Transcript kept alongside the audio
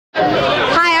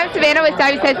Savannah with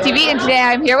Savy Says TV, and today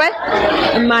I'm here with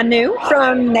Manu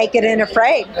from Naked and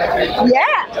Afraid.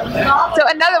 Yeah. So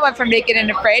another one from Naked and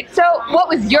Afraid. So what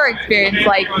was your experience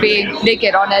like being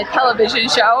naked on a television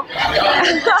show?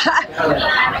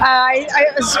 I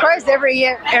suppose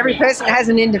every person has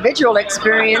an individual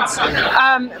experience,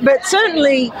 but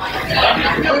certainly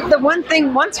the one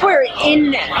thing, once we're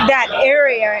in that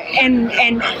area and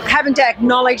having to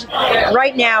acknowledge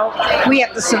right now we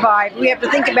have to survive, we have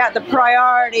to think about the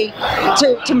priority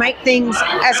to make things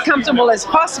as comfortable as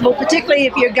possible, particularly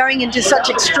if you're going into such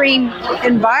extreme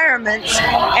environments.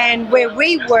 And where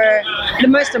we were, the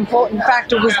most important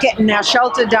factor was getting our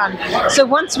shelter done. So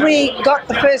once we got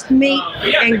the first meet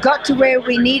and got to where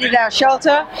we needed our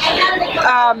shelter,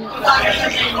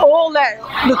 all that,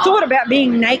 the thought about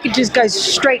being naked just goes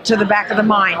straight to the back of the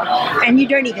mind, and you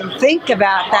don't even think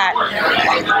about that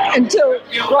until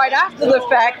right after the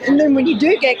fact. And then when you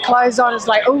do get clothes on, it's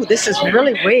like, oh, this is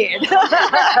really weird.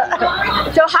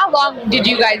 So how long did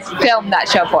you guys film that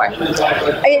show for?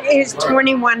 It is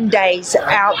 21 days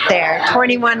out there,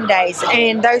 21 days,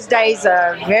 and those days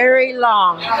are very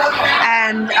long.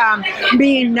 And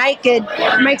being naked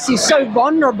makes you so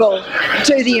vulnerable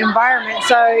to the environment.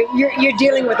 So you're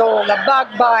dealing with all the bug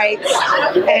bites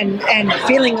and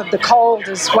feeling of the cold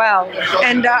as well.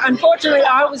 And unfortunately,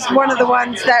 I was one of the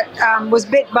ones that was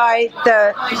bit by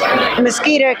the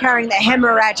mosquito carrying the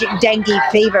hemorrhagic dengue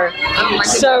fever.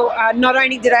 So not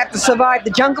only did I have to survive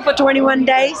the jungle for 21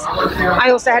 days, I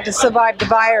also had to survive the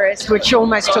virus, which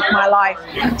almost took my life.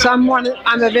 So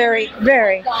I'm a very,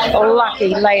 very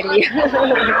lucky lady.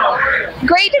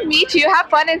 Great to meet you. Have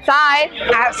fun inside.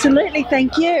 Absolutely.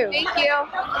 Thank you. Thank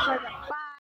you.